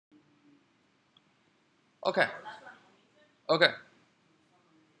Okay. Okay.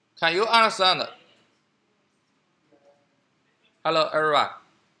 Can you understand? Hello, everyone.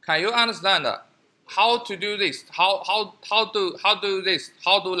 Can you understand how to do this? How do this?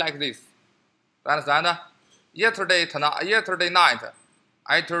 How do like this? Understand? Yesterday night,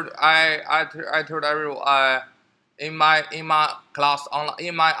 I told everyone in my class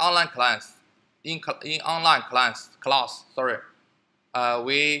in my online class in online class. Sorry.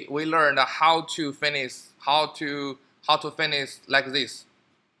 We learned how to finish like this.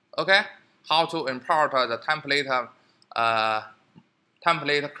 Okay, how to import the template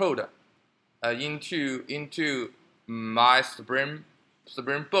code into my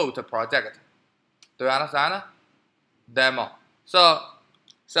SpringBoot project. Do you understand? Demo. So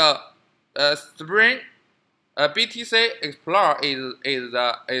Spring BTC Explorer is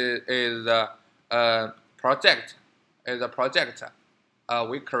a project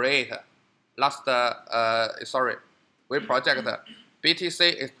we create last we project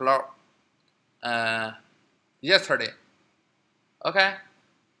BTC Explorer yesterday. Okay,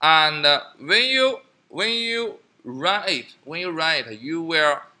 and when you run it,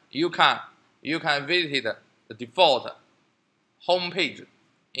 you can visit the default homepage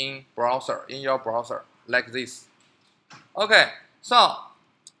in your browser like this. Okay,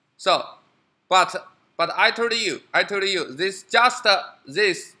 but I told you this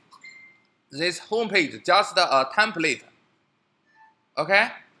homepage just a template.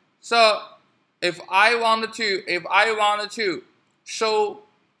 Okay, so if I want to show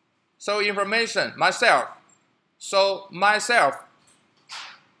information myself,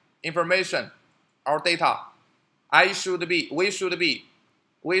 information or data, we should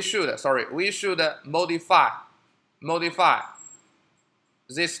modify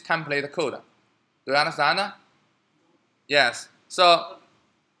this template code. Do you understand? Yes. So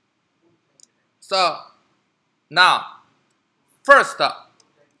now first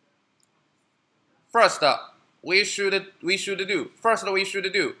we should do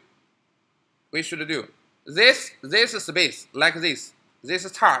this space like this.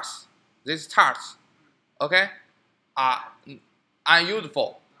 This charts, okay, are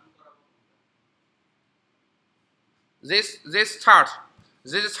unuseful. This chart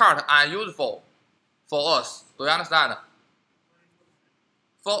are useful for us. Do you understand?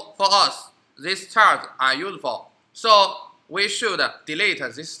 For us, this chart are useful. So we should delete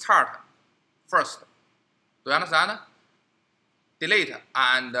this chart first. Do you understand? Delete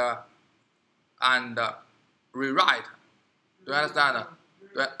and rewrite. Do you understand?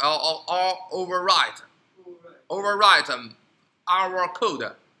 Or overwrite our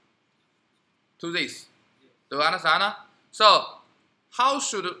code to this. Do you understand? So how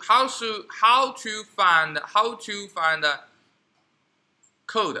to find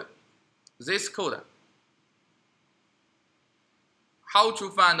code, this code? How to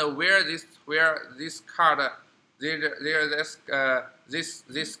find where this card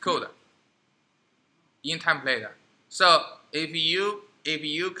this code in template? So if you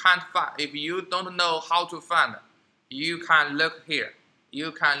can't find, if you don't know how to find, you can look here.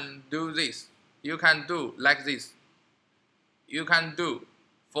 You can do this. You can do like this. You can do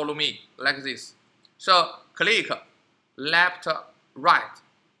follow me like this. So click left, right,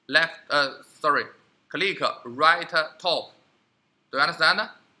 click right top. Do you understand?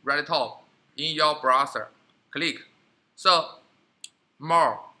 Right top in your browser. Click. So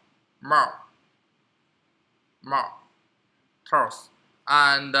more tools.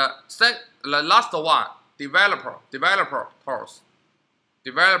 And the last one, developer tools.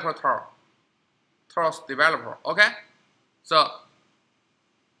 Developer. Okay. So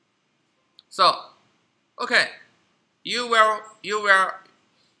okay. You will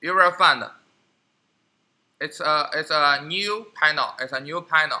find it's a new panel.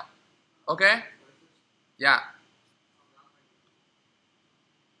 Okay. Yeah.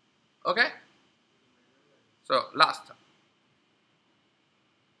 Okay. So last.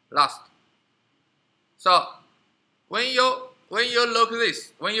 So when you look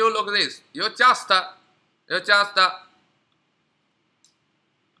this, you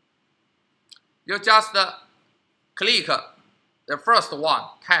just click the first one,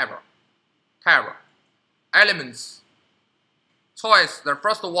 tab elements, choice the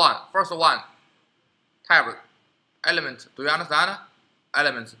first one, tab element. Do you understand?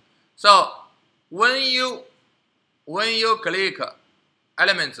 Elements. So when you click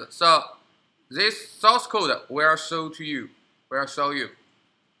elements, so this source code will show you.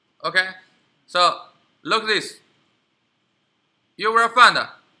 Okay. So look this. You will find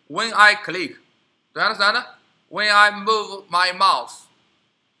when I click. Do you understand? When I move my mouse,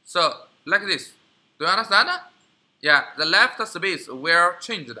 so like this. Do you understand? Yeah, the left space will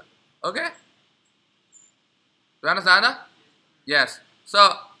change. Okay? Do you understand? Yes.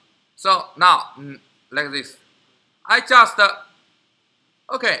 So now like this. I just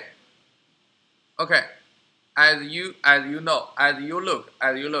okay. As you know, as you look.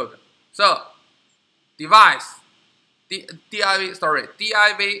 So device div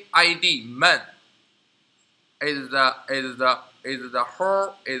ID main is the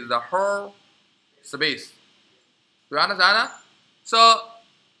whole space. Do you understand? So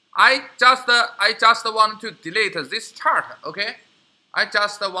I just want to delete this chart. Okay, I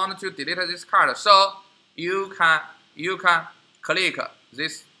just want to delete this chart. So you can click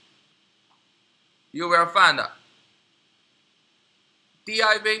this. You will find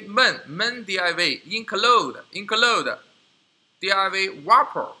div main div include div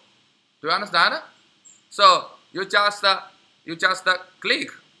wrapper. Do you understand? So you just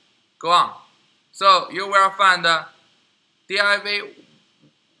click, go on. So you will find div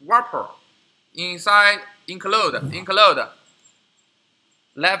wrapper inside include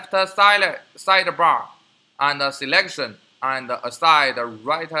left sidebar and selection and aside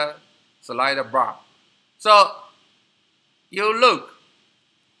right sidebar. So you look,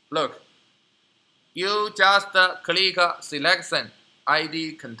 you just click selection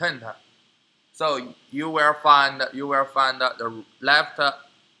ID content. So you will find the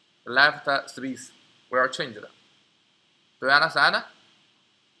left space will change. Do you understand?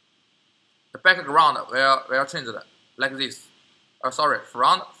 The background will change like this. Sorry,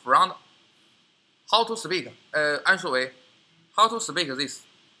 front. How to speak? 安树伟 how to speak this?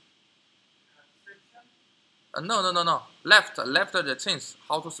 No. Left the change.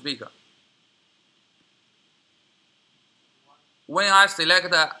 How to speak? When I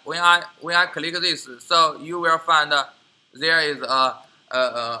select, when I click this, so you will find there is a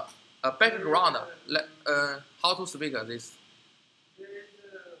background. How to speak this? There is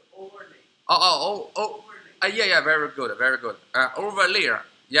overlay. Yeah, very good. Overlay.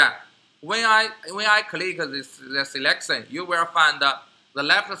 Yeah. When I click the selection, you will find the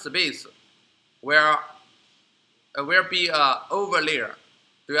left space will be overlay.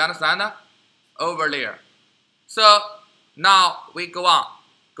 Do you understand? Overlay. So now we go on,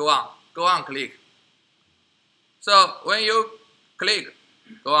 click. So when you click,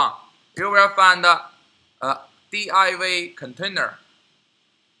 go on, you will find div container.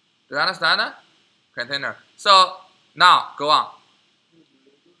 Do you understand? Container. So now go on.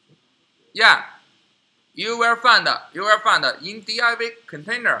 Yeah, you will find in div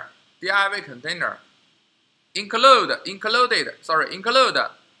container include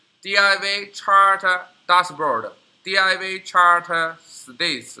div chart dashboard, div chart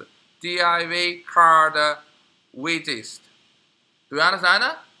states, div card widgets. Do you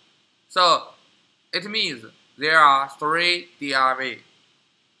understand? So it means there are 3 div.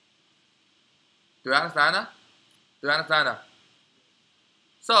 Do you understand?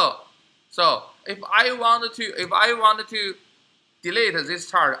 So if I want to delete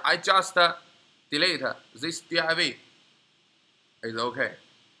this chart, I just delete this div. It's okay.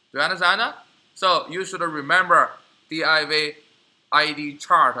 Do you understand? So you should remember div ID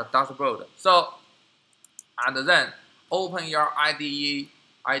chart dashboard. So and then open your IDE.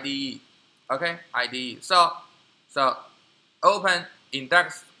 Okay, IDE. So open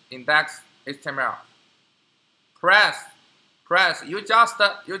index HTML. Press. You just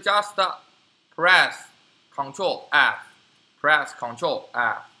press Control F. Press Control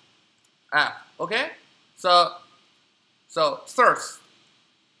F. Okay. So search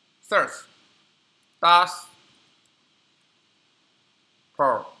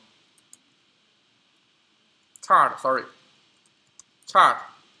dashboard chart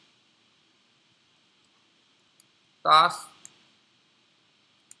dashboard.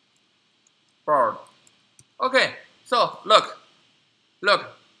 Okay, so look,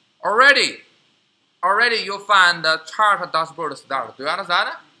 already you find the chart dashboard start. Do you understand?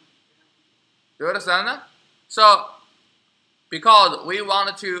 So because we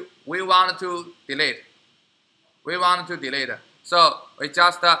want to delete, so we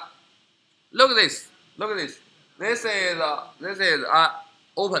just look at this. This is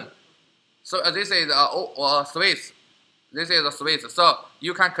open. So this is a switch. This is a switch. So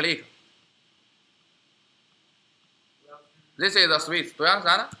you can click. This is a switch. Do you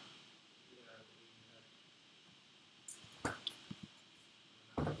understand?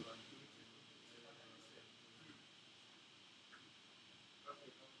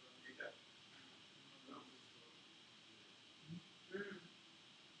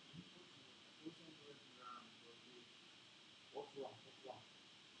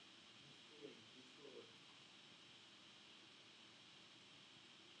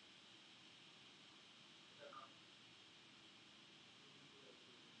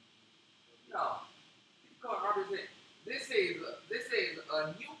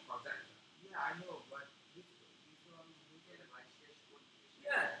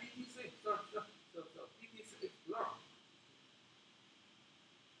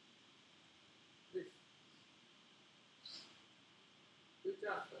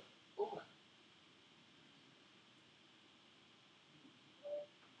 just open.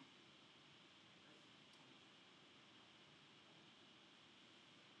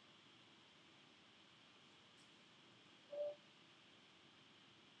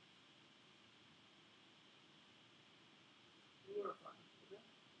 You are fine, okay?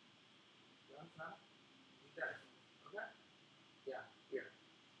 You understand? Index, okay? Yeah, here.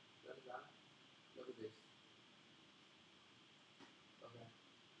 You understand? Look at this. Okay.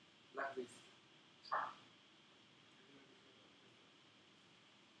 Like this. Chart.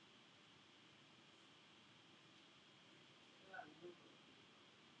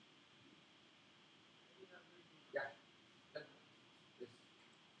 Yeah. Like this.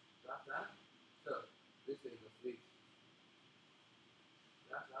 You understand? So this is the switch.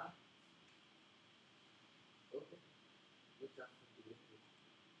 You understand? Okay. We just delete it.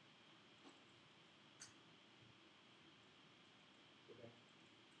 Okay.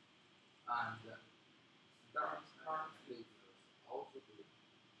 And start switch also delete.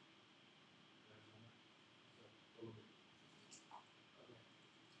 So follow me. Okay.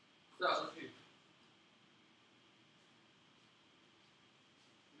 So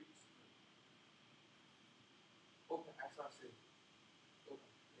open XRC.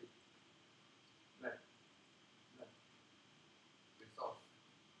 Open. Let. Resolve.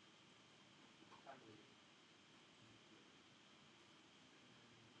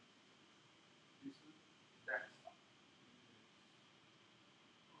 Index.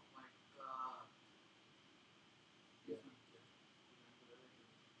 Oh my god. Yeah. Yeah.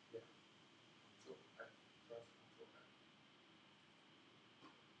 Control F. Press Control F.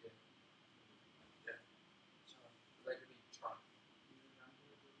 Yeah. Yeah. Chart. Let it be chart.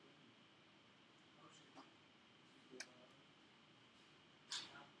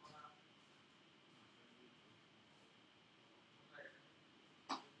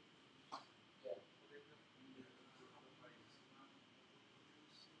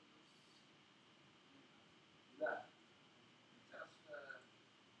 That. Just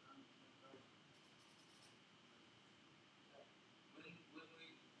when we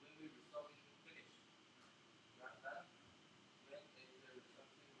resolve finish. Like that. When there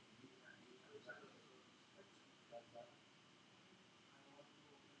is something you can like that.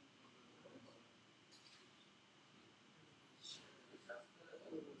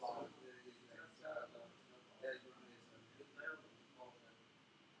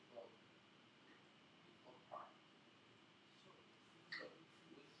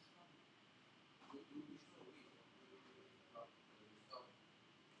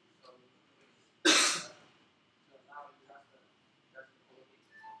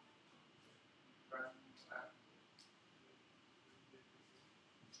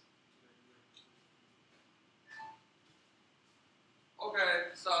 Okay,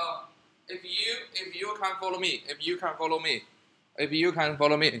 so if you can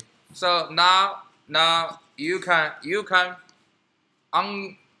follow me, so now you can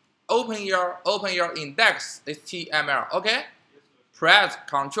open your index HTML. Okay, press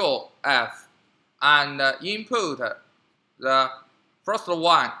Control F and input the first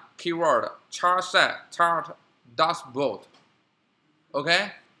one keyword chart set chart dashboard.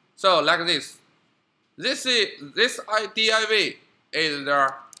 Okay, so like this. This div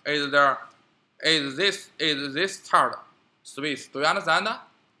is this chart switch. Do you understand?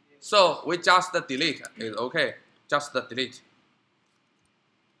 So we just delete. Is okay. Just delete.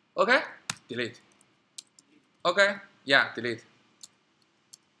 Okay, delete. Okay, yeah, delete.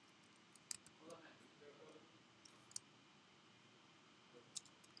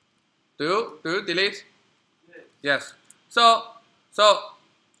 Do you delete? Yes. So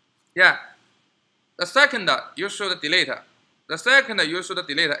yeah. The second you should delete. The second you should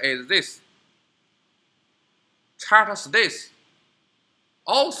delete is this chart state.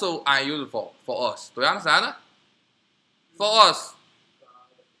 Also unuseful for us. Do you understand? For us,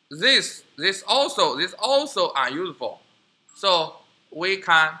 this also unuseful. So we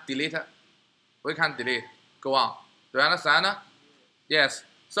can delete. We can delete. Go on. Do you understand? Yes.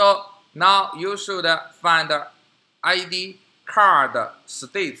 So now you should find ID card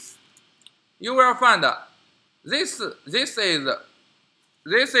states. You will find this is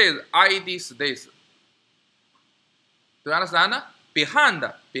ID states. Do you understand? Behind.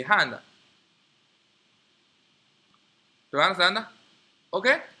 Do you understand?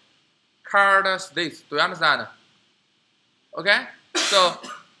 Okay? Card states. Do you understand? Okay? So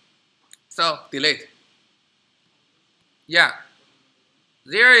delete. Yeah.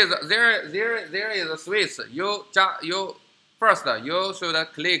 There is a switch. You first you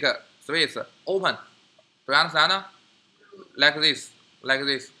should click switch open. Do you understand? Like this. like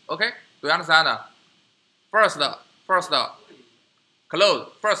this. Okay, do you understand? First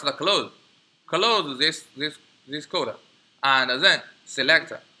close this code, and then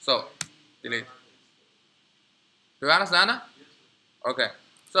select. So delete. Do you understand? Okay.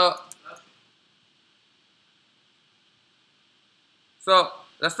 So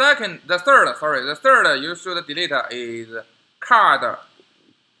the third you should delete is card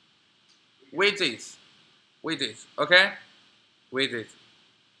widgets. Okay, widgets.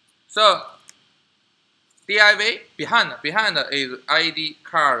 So div behind is ID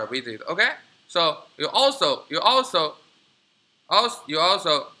card widget. Okay. So you also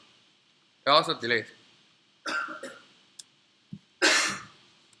delete.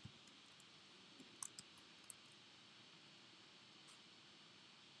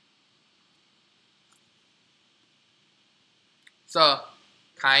 So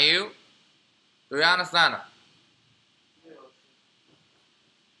do you understand?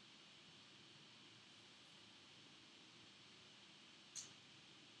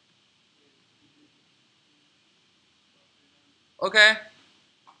 Okay.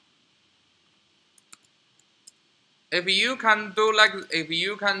 If you can do like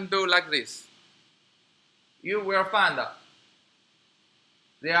this, you will find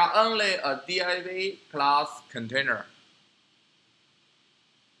there are only a div class container.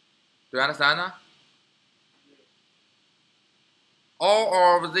 Do you understand?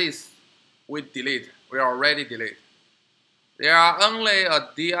 All of this we already delete. There are only a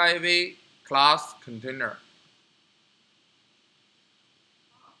div class container.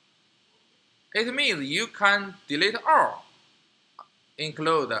 It means you can delete all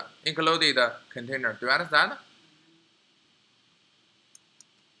included container. Do you understand?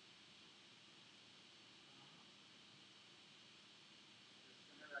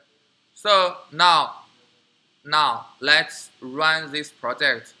 So now let's run this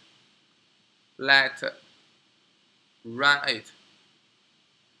project. Let's run it.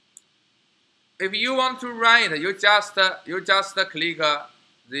 If you want to run it, you just click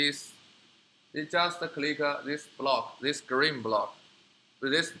this. You just click this block, this green block,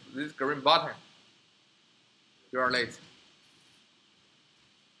 with this green button. You are late.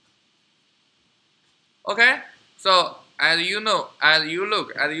 Okay. So as you look.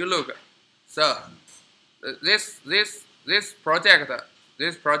 So this project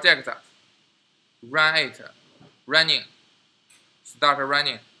start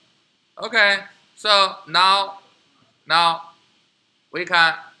running. Okay. So now we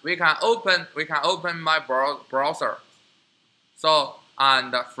can open my browser. So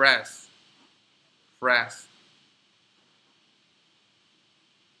and fresh.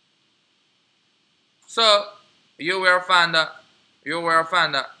 So you will find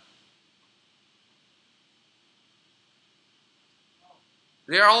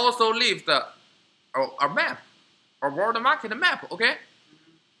there also list a map, a world market map. Okay,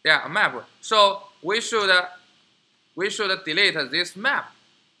 yeah, a map. So we should delete this map.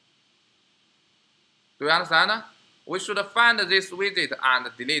 Do you understand? We should find this widget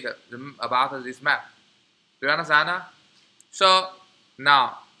and delete about this map. Do you understand? So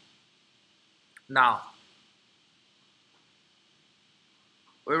now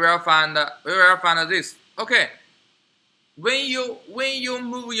we will find this. Okay. When you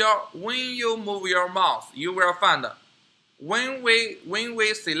move your mouse, you will find when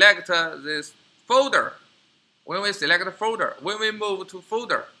we select this folder, when we move to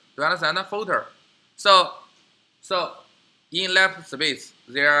folder, do you understand the folder? So in left space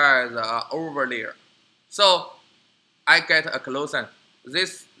there is an overlay. So I get a closing.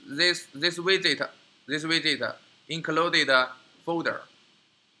 This widget included folder.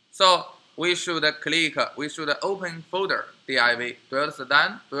 So we should open folder div. Do you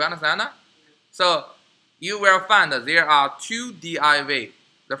understand? So you will find there are two div.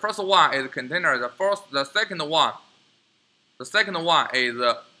 The first one is container. The second one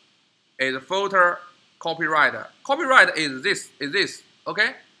is folder copyright. Copyright is this.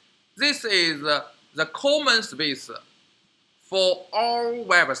 Okay, this is the common space for all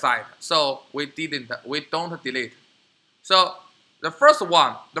website. So we don't delete. So the first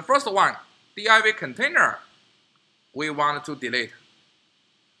one, div container, we want to delete.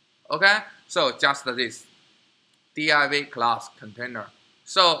 Okay, so just this div class container.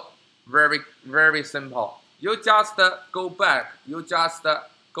 So very simple. You just go back.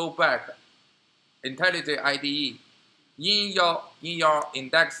 IntelliJ IDE in your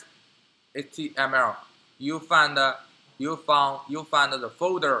index HTML. You found the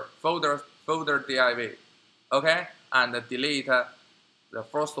folder div. Okay, and delete the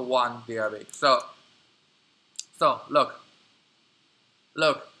first one div. So look,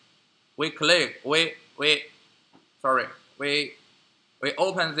 Look, we click, sorry, we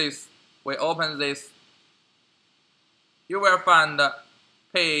open this, you will find the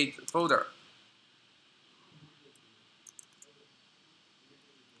page folder.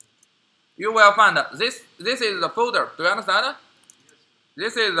 You will find this is the folder. Do you understand?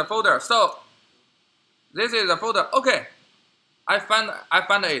 This is the folder. So this is the folder. Okay, I found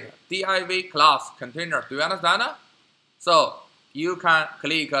it. div class container. Do you understand? So you can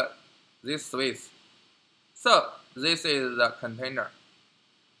click this switch. So this is the container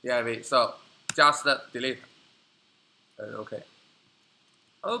div. So just delete. Okay.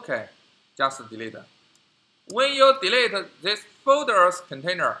 Okay. Just delete. When you delete this folder's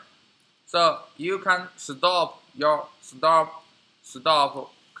container, so you can stop your stop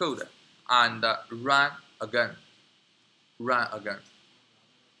code and run again. Run again.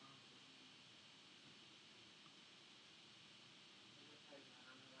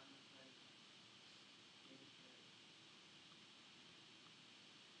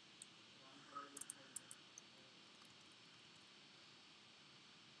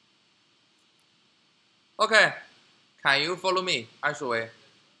 Okay. Can you follow me? Actually,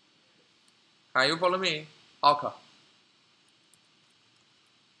 can you follow me? Okay.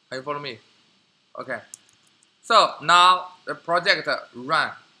 Can you follow me? Okay. So now the project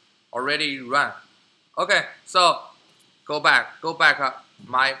run, already run. Okay. So go back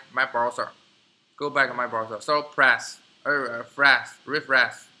my browser. Go back my browser. So press, refresh.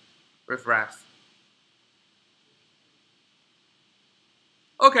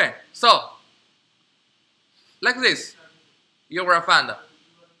 Okay. So like this, you will find.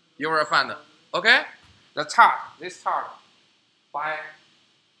 Okay. The chart, this chart, by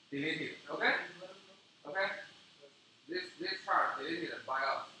deleted. Okay. Okay. This chart deleted by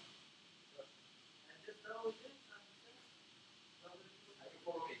us. Are you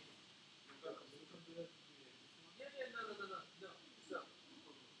follow me? Yeah, no. So,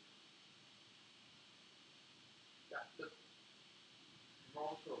 yeah, the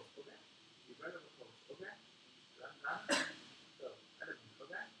wrong code, okay? You better code, okay? Run. So, element,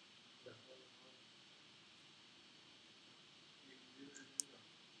 okay? So,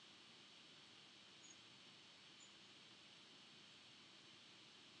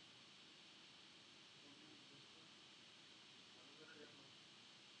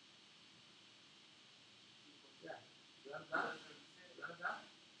 yeah, run.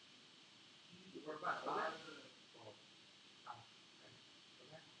 You were fine, okay? Oh,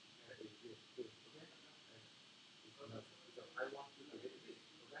 okay? This, okay? So, I want to delete this,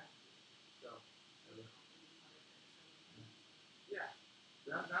 okay? So, yeah,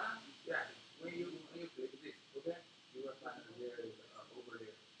 run. Yeah, when you delete this, okay? You will find there is over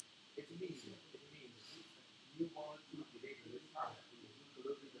there. It means you want to delete this part,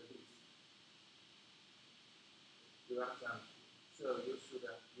 include this. You understand? So you should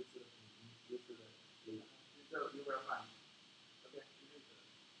delete. So you will find. Okay.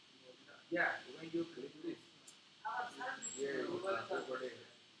 Yeah, when you click this, here is over there.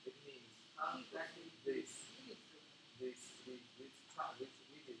 It means this part, this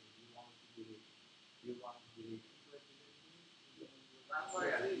widget you want to delete. You want to delete.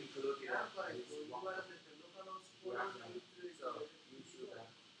 Yeah, include this one. So you should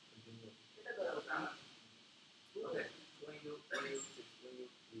continue. Okay. When you delete,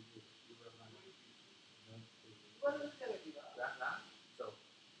 you will find. So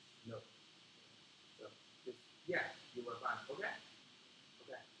no. So this, yeah, you will find. Okay.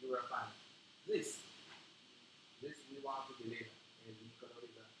 Okay, you will find this. This we want to delete and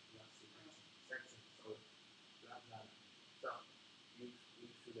include the section. So that's not. So you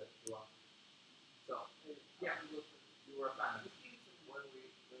should do it. So yeah, you will find when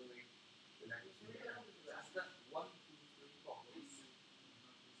we select just 1, 2, 3, 4.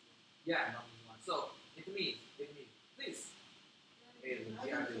 Yeah, not this one. So it means this is the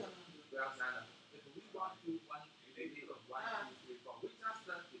idea. You understand? If we want to delete 1, 2, 3, 4, we just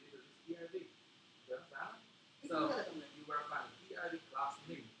delete this PID. You understand? So you will find PID class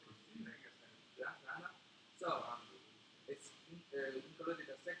name. You understand? So it's included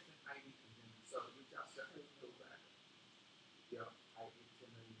the section ID container. So you just go back your ID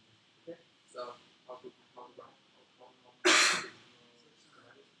container. Okay? So how to run?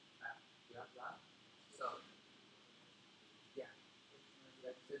 You understand? So yeah,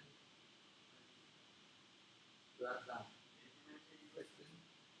 that's it. You understand? Section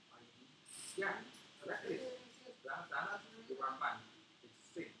ID. Yeah, that is. You understand? You will find it's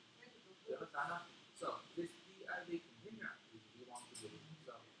same. You understand? So this PID container is we want to do.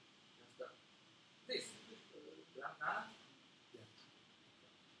 So just this. You understand? Yeah.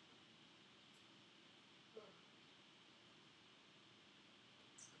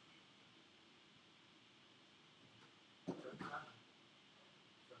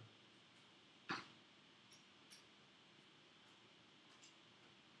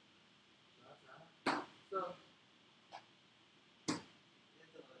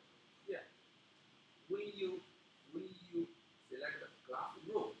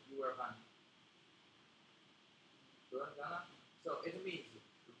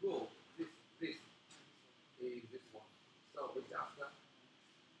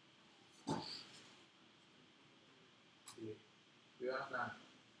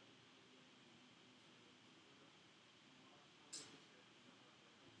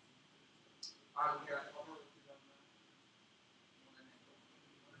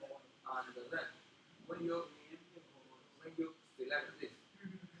 then when you select this,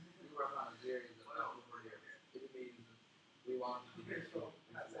 you will find there is a number over there. It means we want to be so.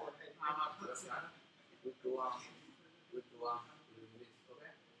 We go on doing this,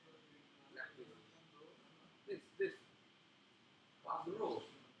 okay? Like this. This. What's the rule?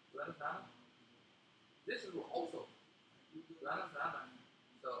 You understand? This rule also. You understand?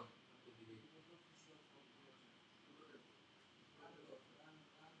 So it will be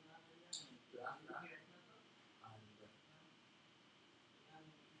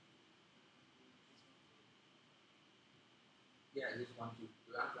yeah, this one too.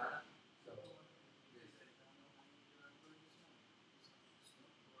 You understand? So this.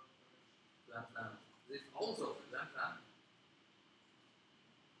 You understand? This also. You understand?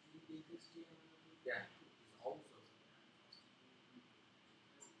 Yeah, this also.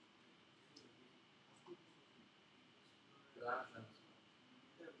 You understand?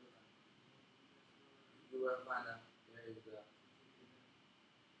 You will find that there is a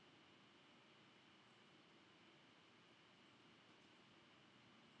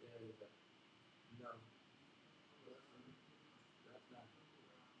no. That's not.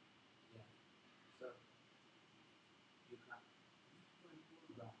 Yeah. So you can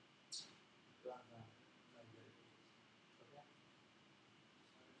run. Run. Like this. Okay?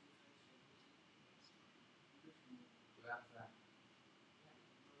 You understand?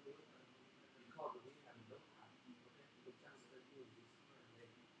 Because we have no time. Okay? We just use this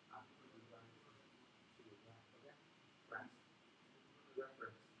link and we run to run. Okay? Run.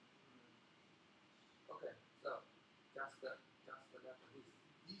 Reference. Okay, so just left this.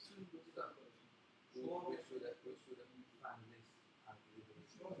 So we should find this and leave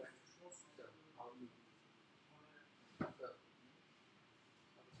this. Okay? So how do so okay.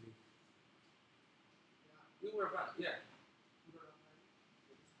 We will find yeah.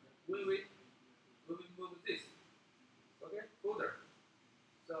 We will move this. Okay, folder.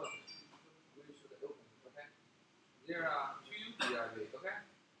 So we should open. Okay. There are two DIV. Okay.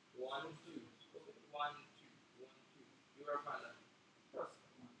 1, 2. Okay. 1, 2. 1, 2. You will find the first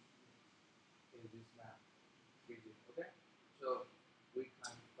one is this map. Okay. So we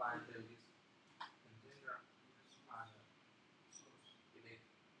can find this container and delete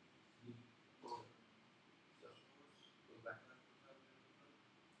new folder. So go back.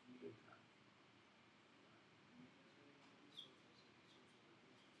 You can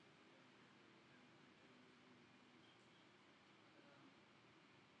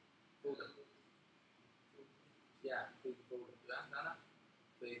folder. Yeah, big folder. You understand that?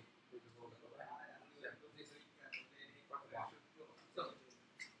 Big folder. Okay. Yeah, this is first one. So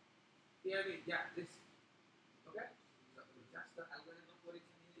here we this. Okay. So we just algorithm for it.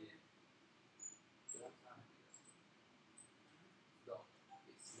 You understand? So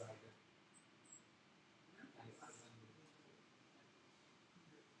it's like that.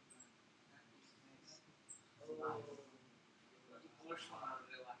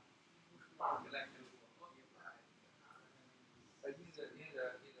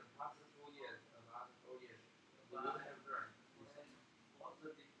 In the past 4 years, last 4 years, we have learned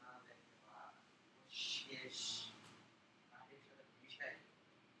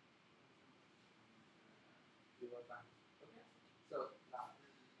we will find. Okay. So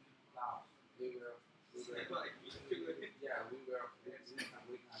now yeah we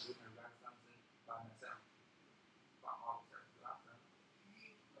can run something by myself. By ourselves.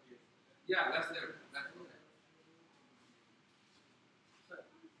 Yeah, let's do it. Let's do it.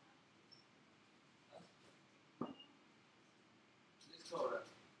 This code.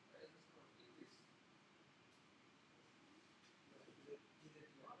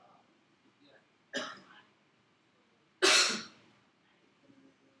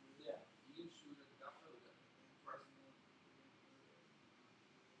 Yeah, you should download it first.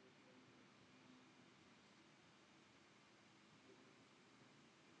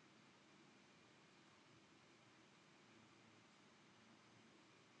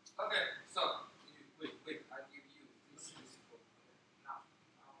 Okay, so wait, I give you this code. Now.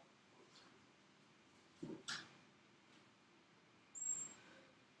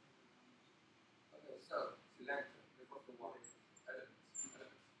 Okay, so select the first one. Elements.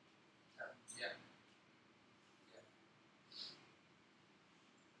 Yeah. Yeah.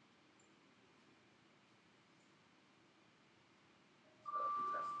 So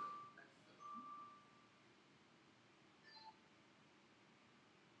that's the next.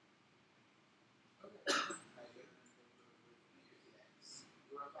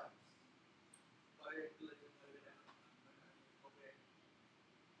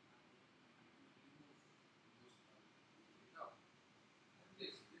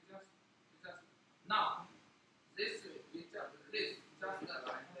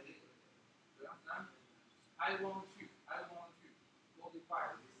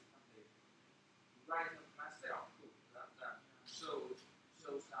 modify this template. Write myself code. So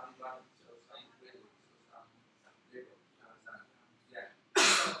some button, so some label, so some label. Yeah.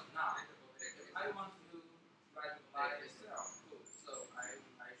 So now, if I want to write myself code, so I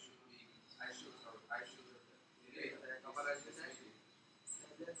should delete this video.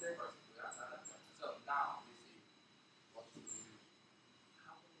 So now this is what we do.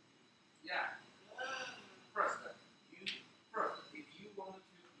 Yeah. First, if you want to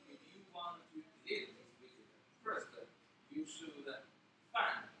delete this video, first you should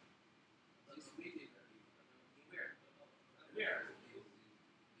find this video in where is this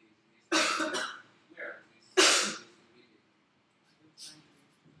where is this video?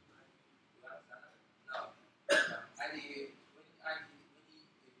 You understand? No. IDE if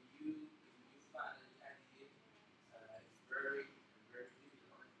you find an IDE, it's very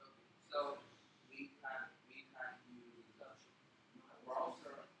difficult. So we can use the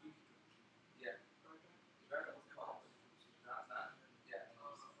browser. Yeah. Develop code. You understand? Yeah.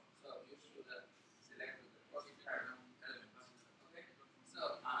 So you should select the first element. Okay.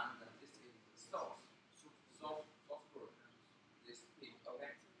 So and this is the source code. This thing.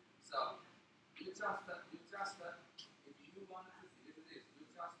 Okay. So you just if you want to delete this, you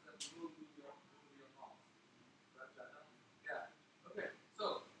just move your mouse. Yeah. Okay.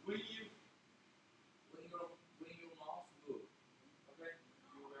 So when your mouse move, okay,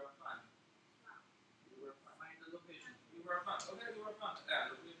 you will find. Find the location. You will find. Okay, you will find. Yeah,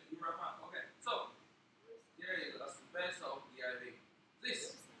 location. You will find. Okay. So there is a special DIV.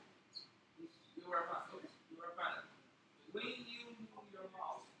 This you will find. Okay, you will find it. When you move your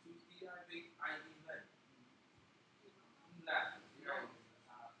mouse to DIV ID menu, left there is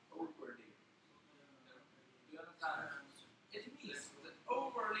over layer. You understand? It means that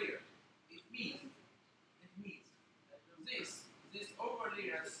over layer. It means this over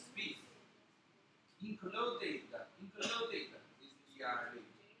layer space included is DIV.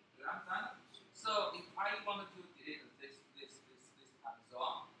 You understand? So if I want to delete this and so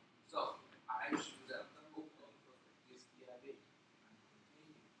on, so I should open this DIV and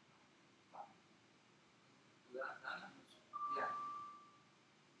continue. You understand? Yeah.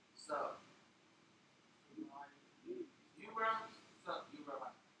 So you will find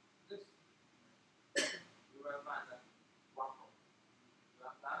this. You will find that waffle. You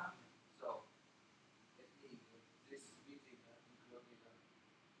understand? So it means this meeting included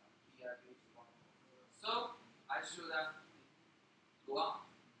DIV waffle. So I should go on.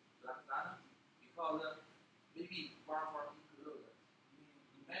 You understand? Because maybe waffle included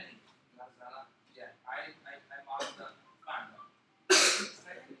many. You understand? Yeah. I must find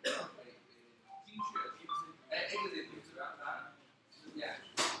second teacher exit. You understand? Yeah.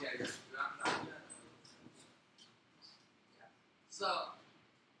 You understand? Yeah. So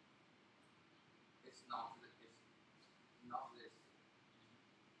it's not this,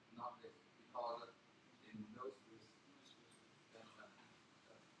 because in those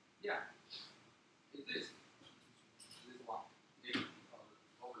yeah, it's this one,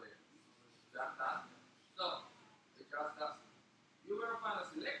 over there. Just done. So it's just you will find a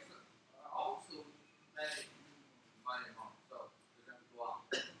selection also many more. So you can go on.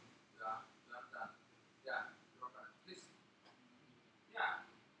 Yeah, just done. Yeah, you will find this. Yeah,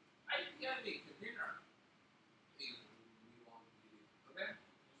 IPMA container is we want to delete. Okay?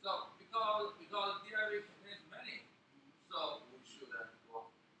 So because DIV contains many, so we should go on.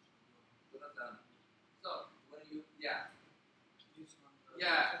 You understand? So when you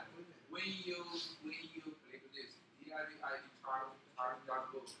when you click this DIV ID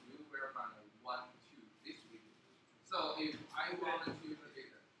chart.book, you will find 1, 2 this video. So if I want to delete it,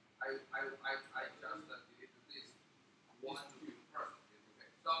 I just delete this 1, 2 first. Okay.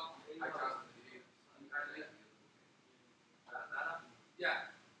 So I just delete yeah.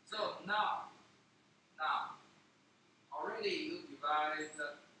 So now already you divide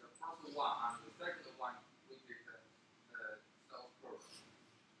the first one and the second one with the source code.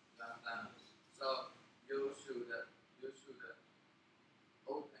 You understand? So you should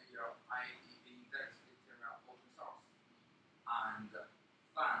open your ID index HTML open source and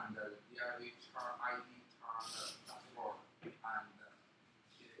find the DIV chart ID chart dashboard and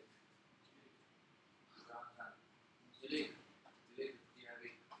delete. You understand? Delete DIV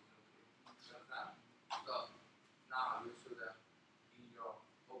is okay. You understand? So now you should in your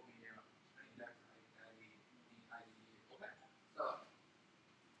open your index ID in IDE. Okay. So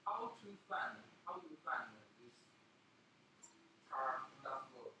how you find this chart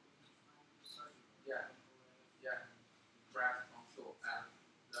dashboard? Yeah. Graph console and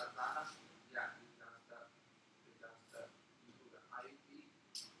the data. Yeah, you just include the ID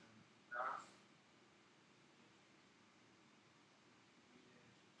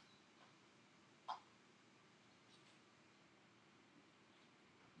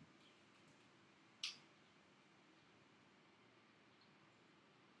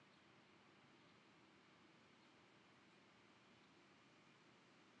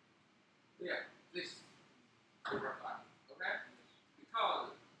super fun. Okay?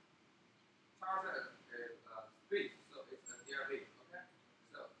 Because charger is split, so it's a DRV. Okay?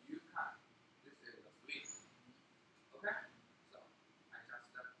 So you can. This is a split. Okay? So I just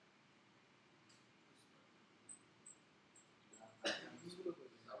so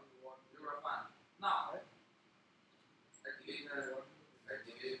super fun. Now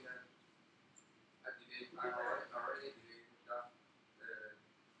I already deleted the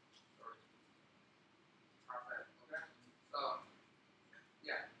sorry, perfect. Okay, so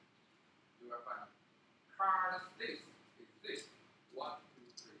yeah, you are fine. Card this is this 1, 2,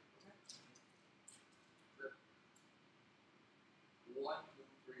 3. Okay, the 1,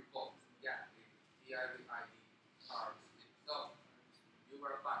 2, 3, 4. Yeah, it's DIV ID card this. So you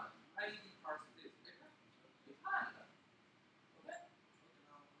are fine. ID card this. Okay, you find. Okay,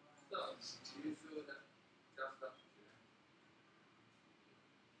 so you should just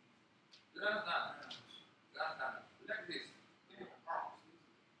learn that. Like this.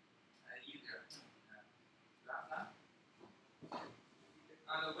 Easier.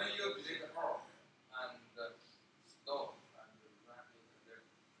 And when you delete the off and stop and run it there,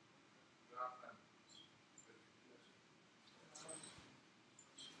 you have this is new.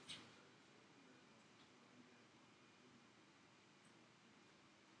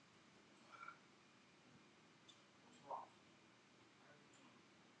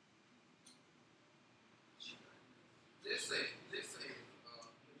 This is new. Now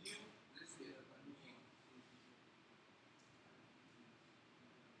you can just this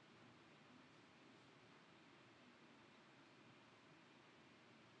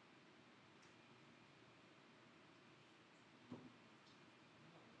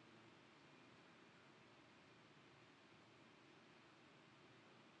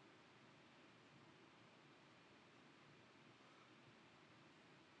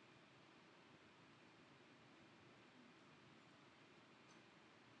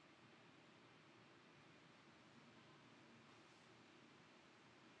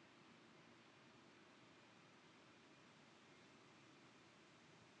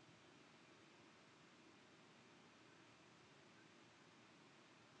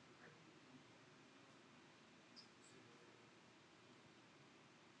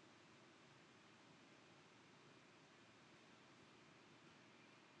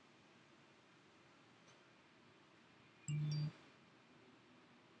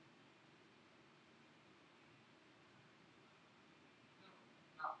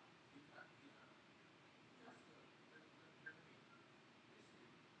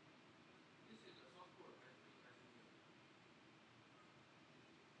is the source code as you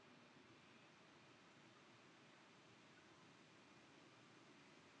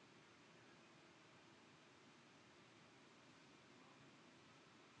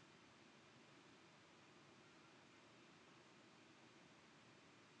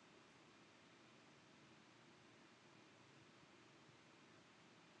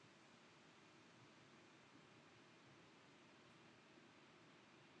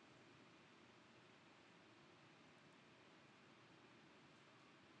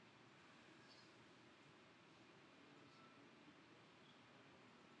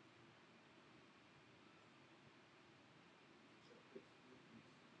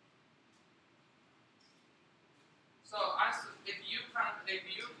So if you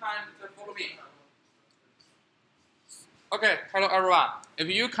can follow me. Okay, hello everyone. If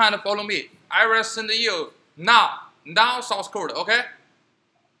you can follow me, I will send you now source code. Okay,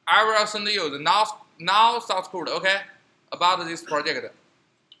 I will send you the now source code. Okay, about this project.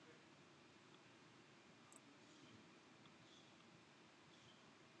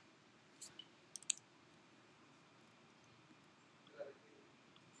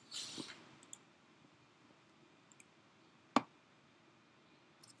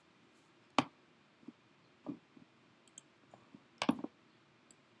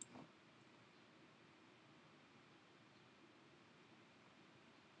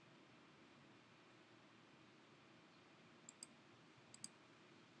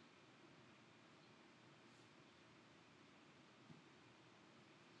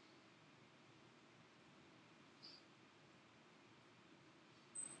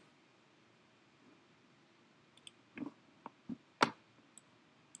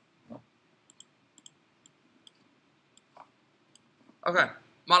 Okay,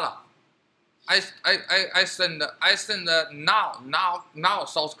 Mala. I send the now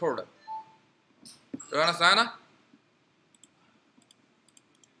source code. Do you understand?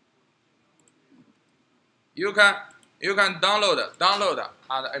 You can download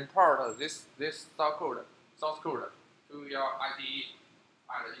and import this source code to your IDE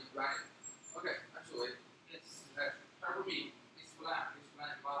and you run it. Okay, actually it's for me. Explain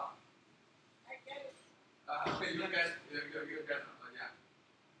about. I get it. You get yeah.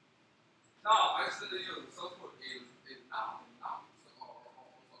 Now I send you the source code is now. So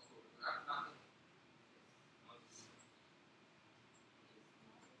source code. Not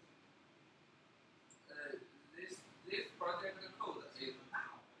this project code is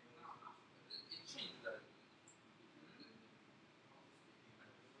now. It changed the.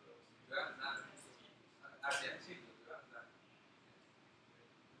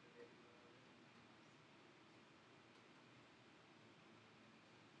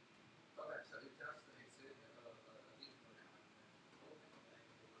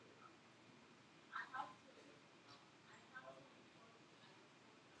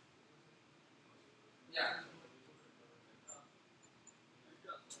 Yeah.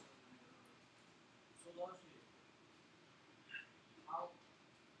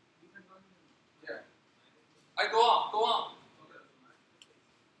 Yeah. I go on.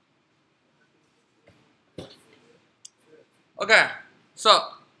 Okay. So,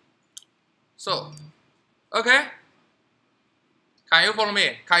 okay. Can you follow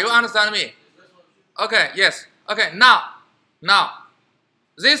me? Can you understand me? Okay. Yes. Okay. Now,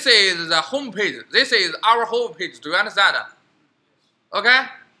 this is the home page. This is our home page. Do you understand? Okay.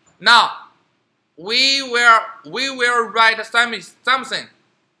 Now, we will write something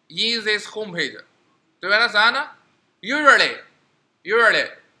in this home page. Do you understand? Usually,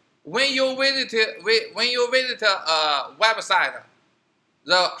 when you visit a website,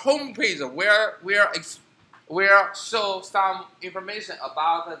 the home page will show some information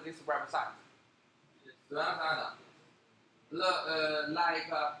about this website. Do you understand?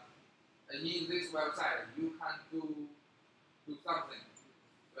 Like in this website, you can do something.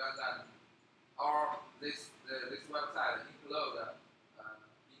 Do you understand? Or this website include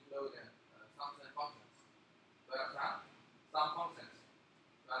something functions. Do you understand? Some functions. Do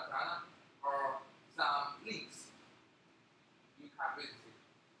you understand? Or some links you can visit. Do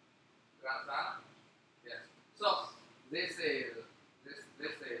you understand? Yes. So this is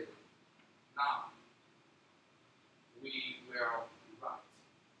now we will write.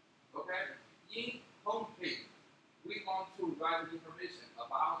 Okay? In home page, we want to write information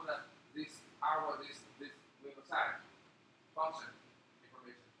about this website function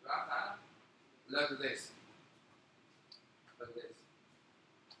information. Do you understand? Look at this.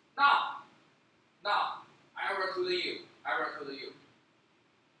 Now, I will tell you.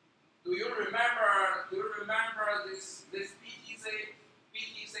 Do you remember this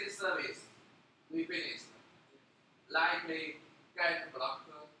BTC service we finished? Like a get block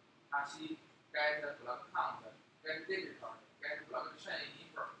hash, get block count, get debit card, get block chain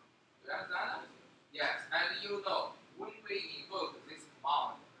info. Do you understand? Yes, and you know when we invoke this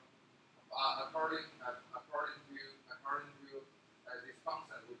command, according to this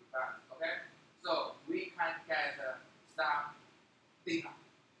function we define. Okay, so we can get some data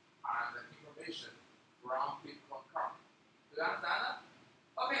and information from Bitcoin card. Do you understand?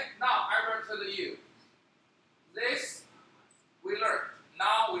 Okay, now I will tell you this we learned.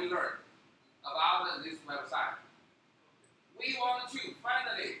 Now we learn about this website. We want to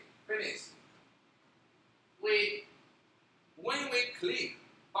finally finish. When we click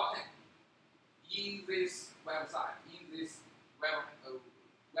button in this website, in this web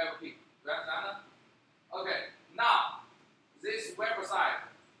page, do you understand? Okay, now this website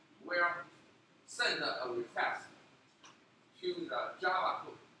will send a request to the Java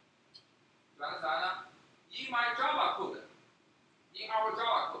code. Do you understand? In my Java code, in our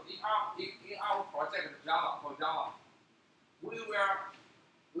project Java, we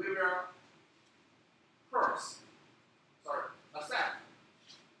will first accept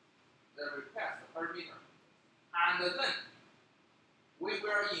the request parameter, and then we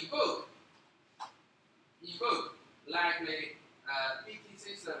will invoke likely BTC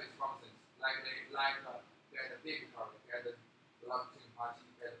service functions, like get a debit card, get a blockchain party,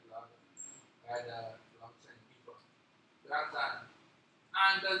 get a blockchain info. That's that.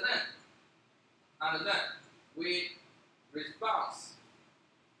 And then we respond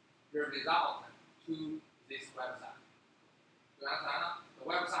the result to this website. Do you understand? The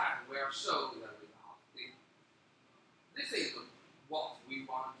website will show the result. This is what we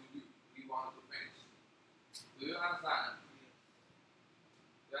want to do. We want to finish. Do you understand?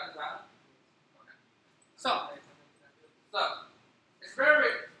 Do you understand? Okay. So it's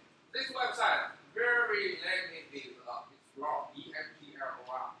this website very likely is explore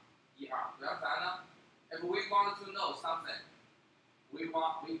EXPLOR. Do you understand? If we want to know something, we can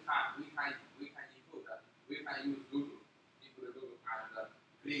use Google, and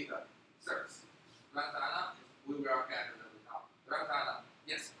click search. Do you understand? we will get the result. Do you understand?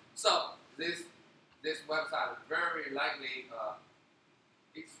 Yes. So this website very likely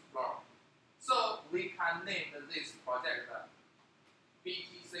explore. So we can name this project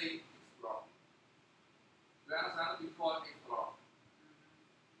BTC Explore. Do you understand? Before Explore.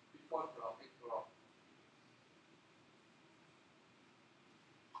 Before Explore.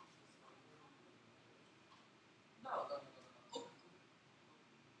 No. Oh.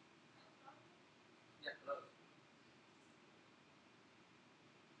 Yeah, close.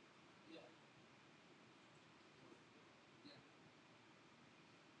 Yeah. Yeah.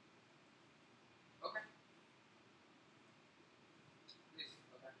 Okay. Please.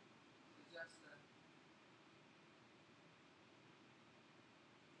 Okay. Just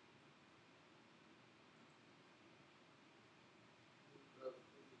close.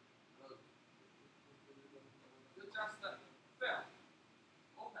 Close. You just fail.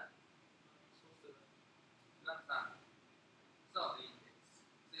 Open. You understand? So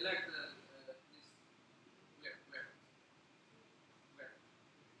select this where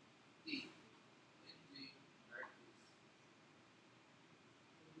D NG like this.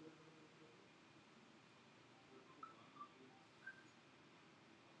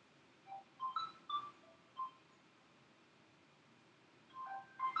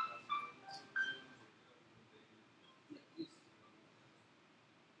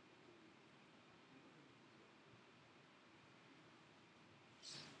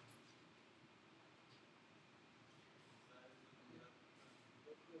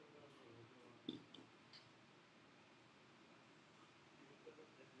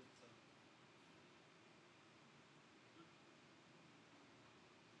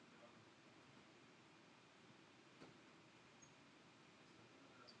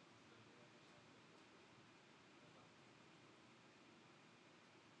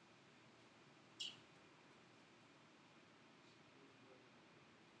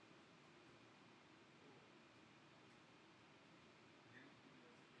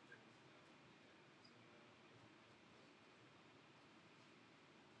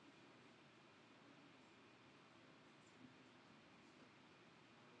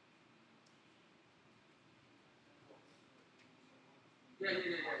 Yeah,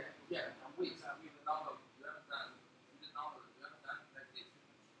 this. Yeah. Wait, we will download. You understand? We will download. You understand? Like this.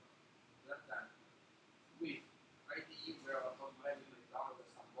 You understand? Wait. IDE will automatically download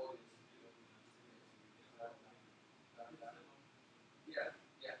some modules. Yeah.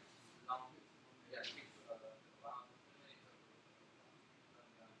 Yeah. Now, yeah. Takes around 10 minutes.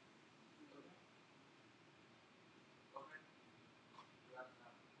 Okay. You understand?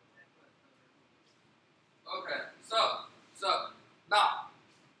 Okay. So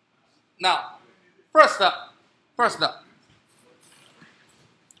now, first, first,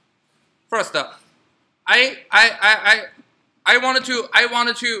 first, I wanted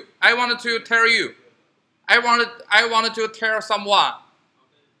to tell you, I wanted to tell someone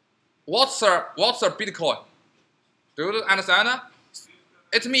what's a Bitcoin. Do you understand?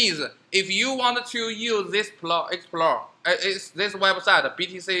 It means if you want to use this Explore, this website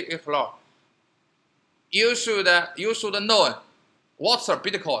BTC Explore, you should know what's a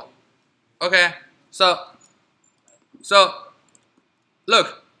Bitcoin. Okay, so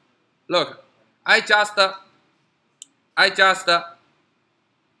look, I just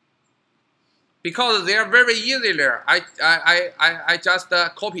because they are very easy there. I just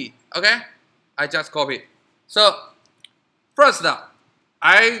copy. Okay, I just copy. So first,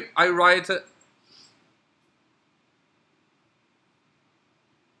 I write.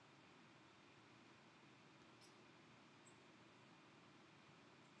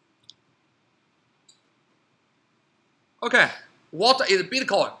 Okay, what is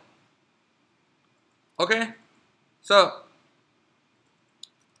Bitcoin? Okay, so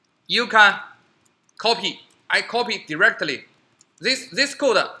you can copy. I copy directly. This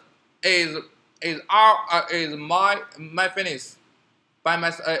code is my finish by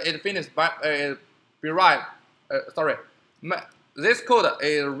my it finished by be right. Sorry, this code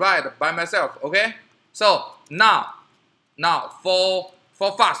is write by myself. Okay, so now for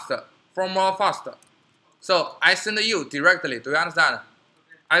faster, for more faster. So I send you directly. Do you understand?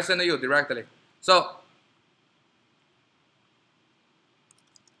 I send you directly. So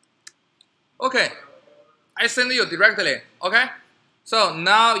okay, I send you directly. Okay. So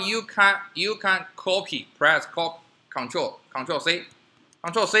now you can copy. Press Control C,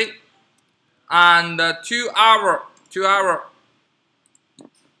 and to our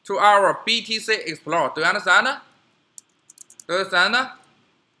BTC Explorer. Do you understand? Do you understand?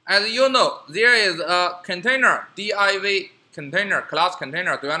 As you know, there is a container, div container, class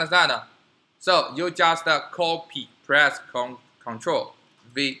container. Do you understand? So you just copy, press Control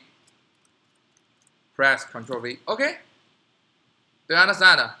V, press Control V. Okay? Do you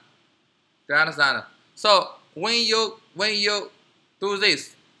understand? Do you understand? So when you do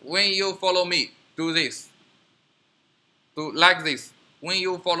this, when you follow me, do this. Do like this. When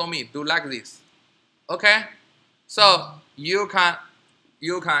you follow me, do like this. Okay? So you can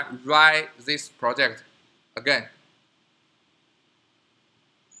write this project again.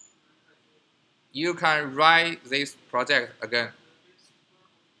 You can write this project again.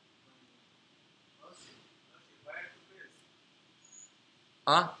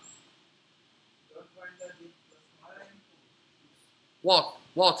 Huh? What?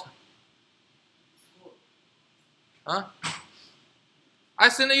 What? Huh? I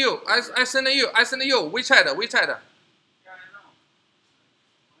send you. I send you. I send you. WeChat. WeChat.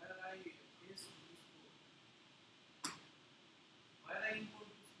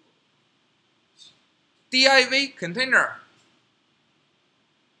 div container.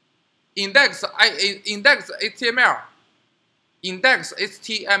 Index HTML. Index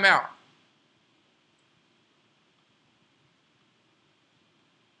HTML.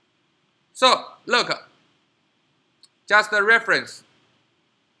 So look, just a reference.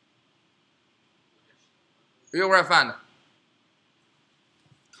 You will find.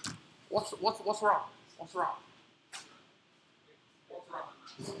 What's wrong? What's wrong? What's wrong? What's wrong?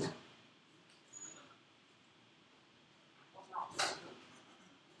 What's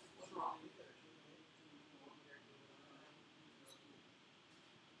wrong?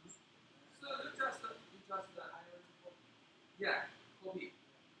 So you just yeah, copy.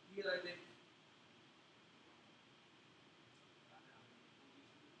 Just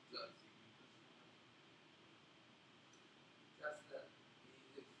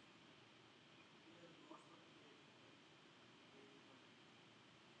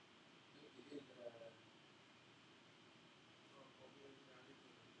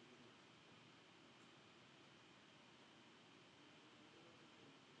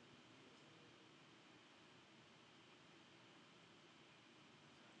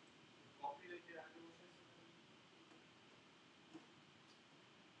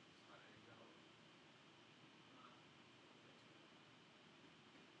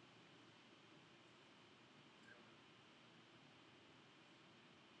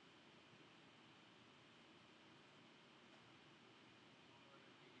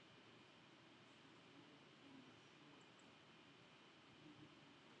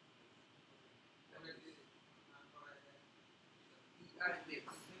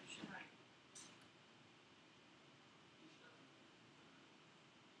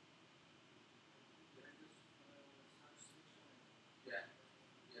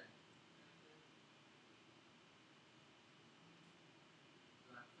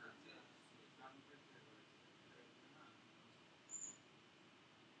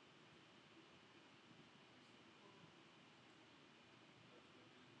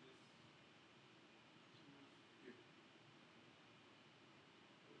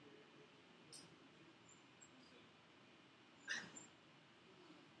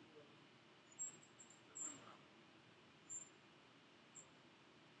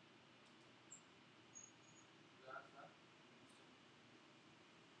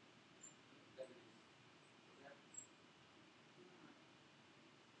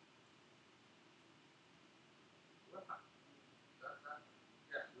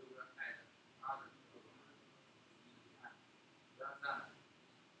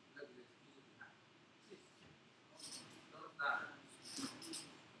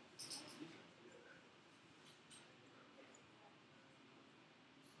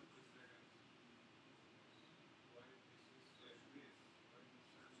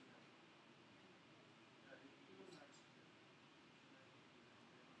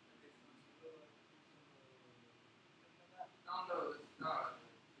download.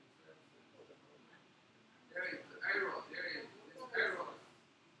 There is error. There is error.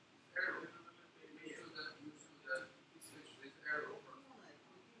 Error. You should switch this arrow first.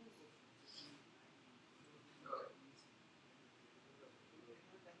 So,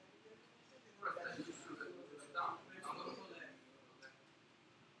 first you should down. Download.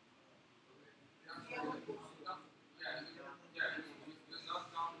 Yeah, you not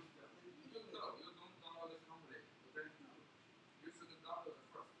down. You don't download it complete. Okay. You should download it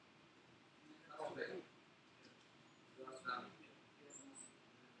first. Okay. Just done.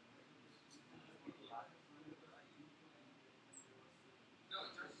 No,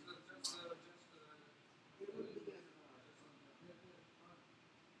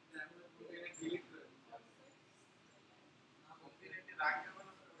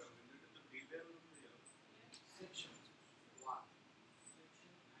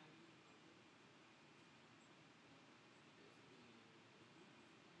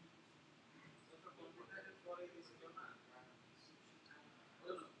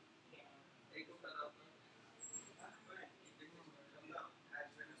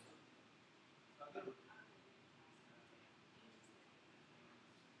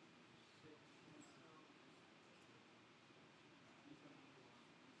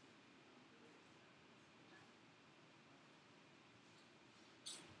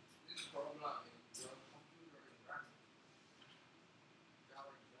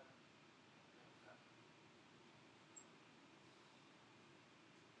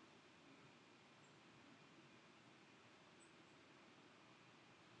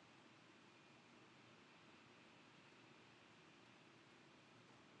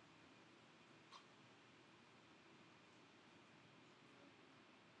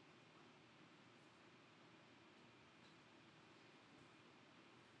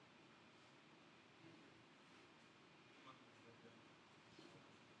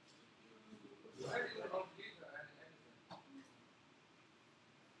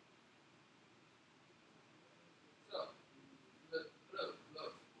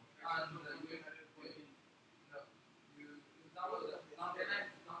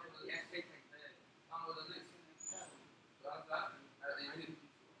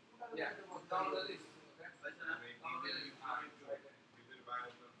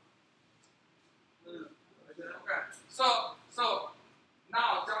 So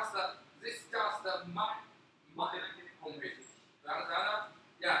now just this just my homepage. You understand?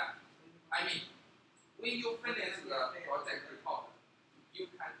 Yeah. I mean, when you finish the project report, you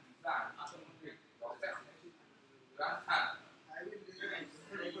can design a homepage yourself. You understand?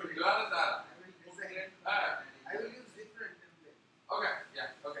 You understand? I will use different templates. Okay.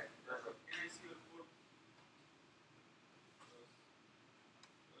 Yeah. Okay. Very good. Can I see your code?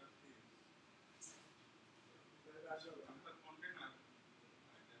 The container,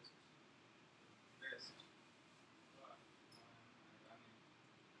 I just test.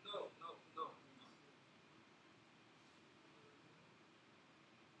 No.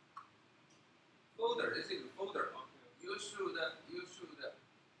 Folder. This is folder. You should. You should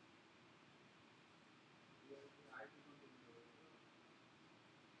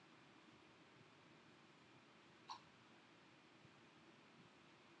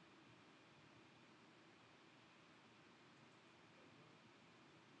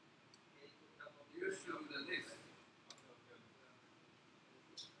this.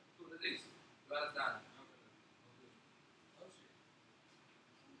 To this. You understand?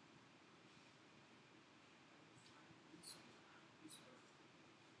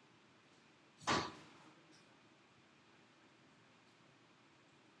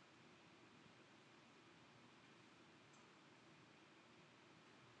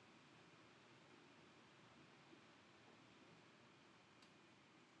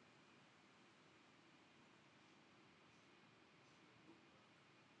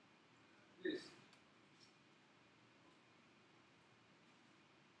 This.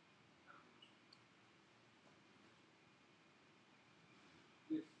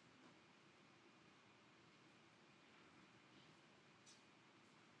 This.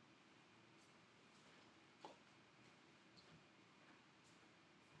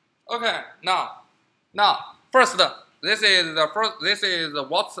 Okay, now first this is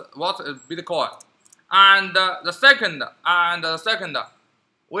what is Bitcoin, and the second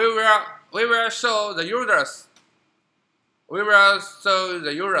we will show the users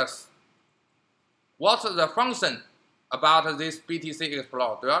what's the function about this BTC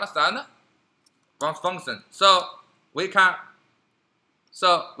Explorer. Do you understand? Function. So we can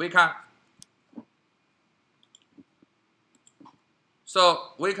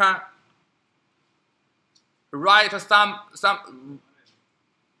write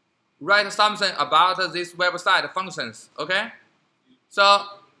something about this website functions. Okay, so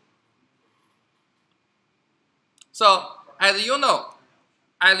as you know,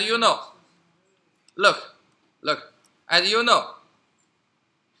 look, as you know,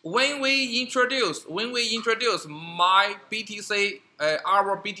 when we introduce my BTC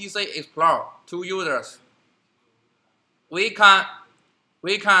our BTC Explorer to users, we can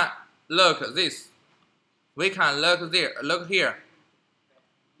look at this. We can look there. Look here.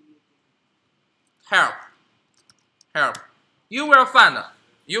 Help. You will find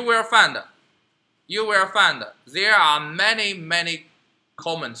there are many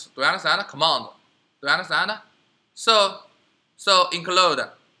comments. Do you understand? Command. Do you understand? So include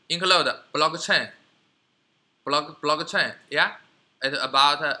blockchain. Blockchain. Yeah. It's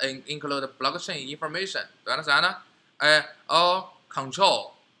about include blockchain information. Do you understand? Or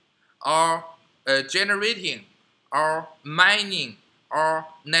control, or generating, or mining, or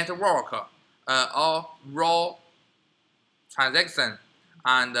network, or raw transaction,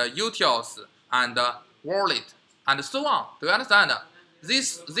 and utils, and wallet, and so on. Do you understand?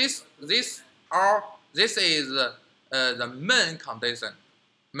 This is the main condition.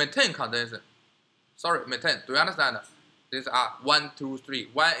 Maintain condition. Sorry, maintain. Do you understand? These are 1, 2, 3.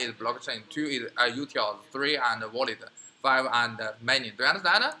 1 is blockchain, 2 is utils, 3 and wallet, 5 and mining. Do you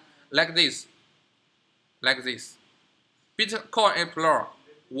understand? like this, like this. Bitcoin Explorer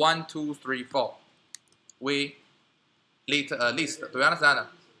 1, 2, 3, 4. We get a list. Do you understand?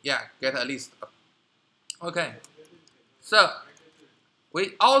 Yeah, get a list. Okay. So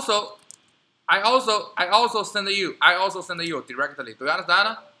we also, I also send you directly. Do you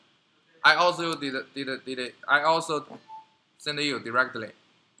understand? I also I also send you directly.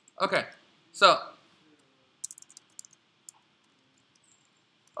 Okay. So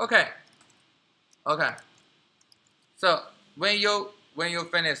okay. Okay. So when you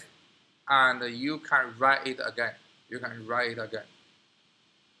finish and you can write it again. You can write it again.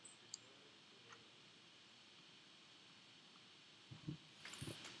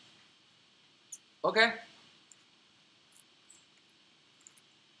 Okay?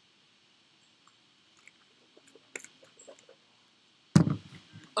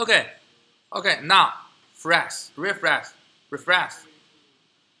 Okay. Okay, now refresh.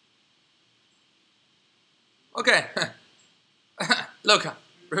 Okay. Look,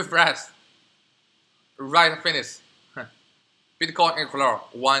 refresh. Right finish. Bitcoin Explorer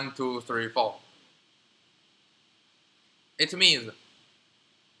 1, 2, 3, 4. It means,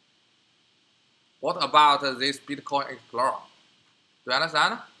 what about this Bitcoin Explorer? Do you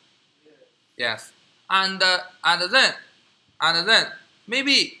understand? Yes. And then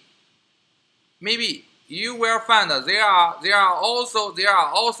maybe you will find there are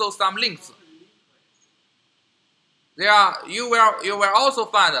also some links. You will also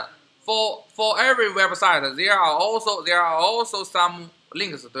find for every website there are also some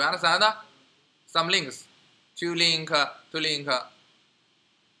links. Do you understand? Some links to link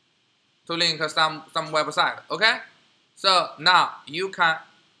some website. Okay. So now we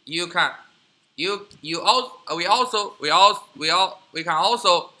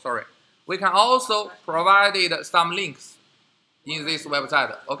can also provided some links in this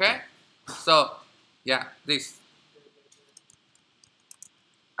website. Okay. So yeah, this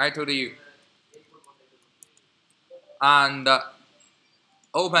I told you, and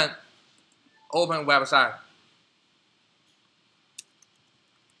open website.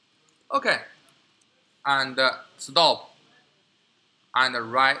 Okay, and stop and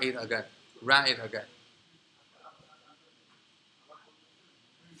write it again. Run it again.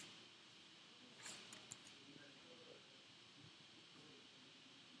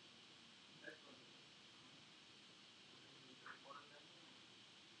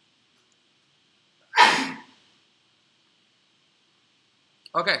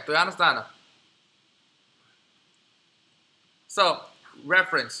 Okay, do you understand? So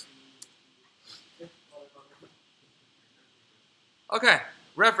reference. Okay,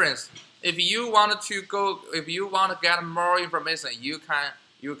 reference. If you want to get more information, you can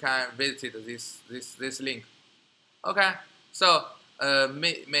visit this link. Okay, so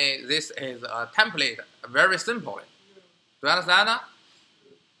this is a template, very simple. Do you understand?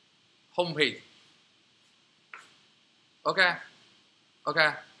 Homepage. Okay,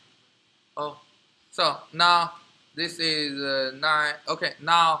 okay. Oh, so now this is 9. Okay,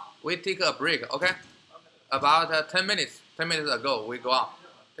 now we take a break. Okay, about 10 minutes. 10 minutes ago we go on.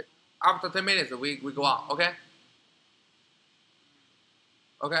 After 10 minutes we go on. Okay.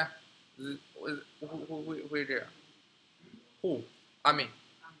 Okay. Who there? Who? I mean,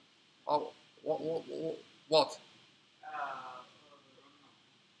 oh, what?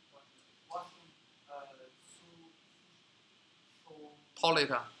 Toilet.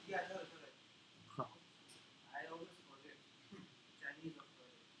 Yeah,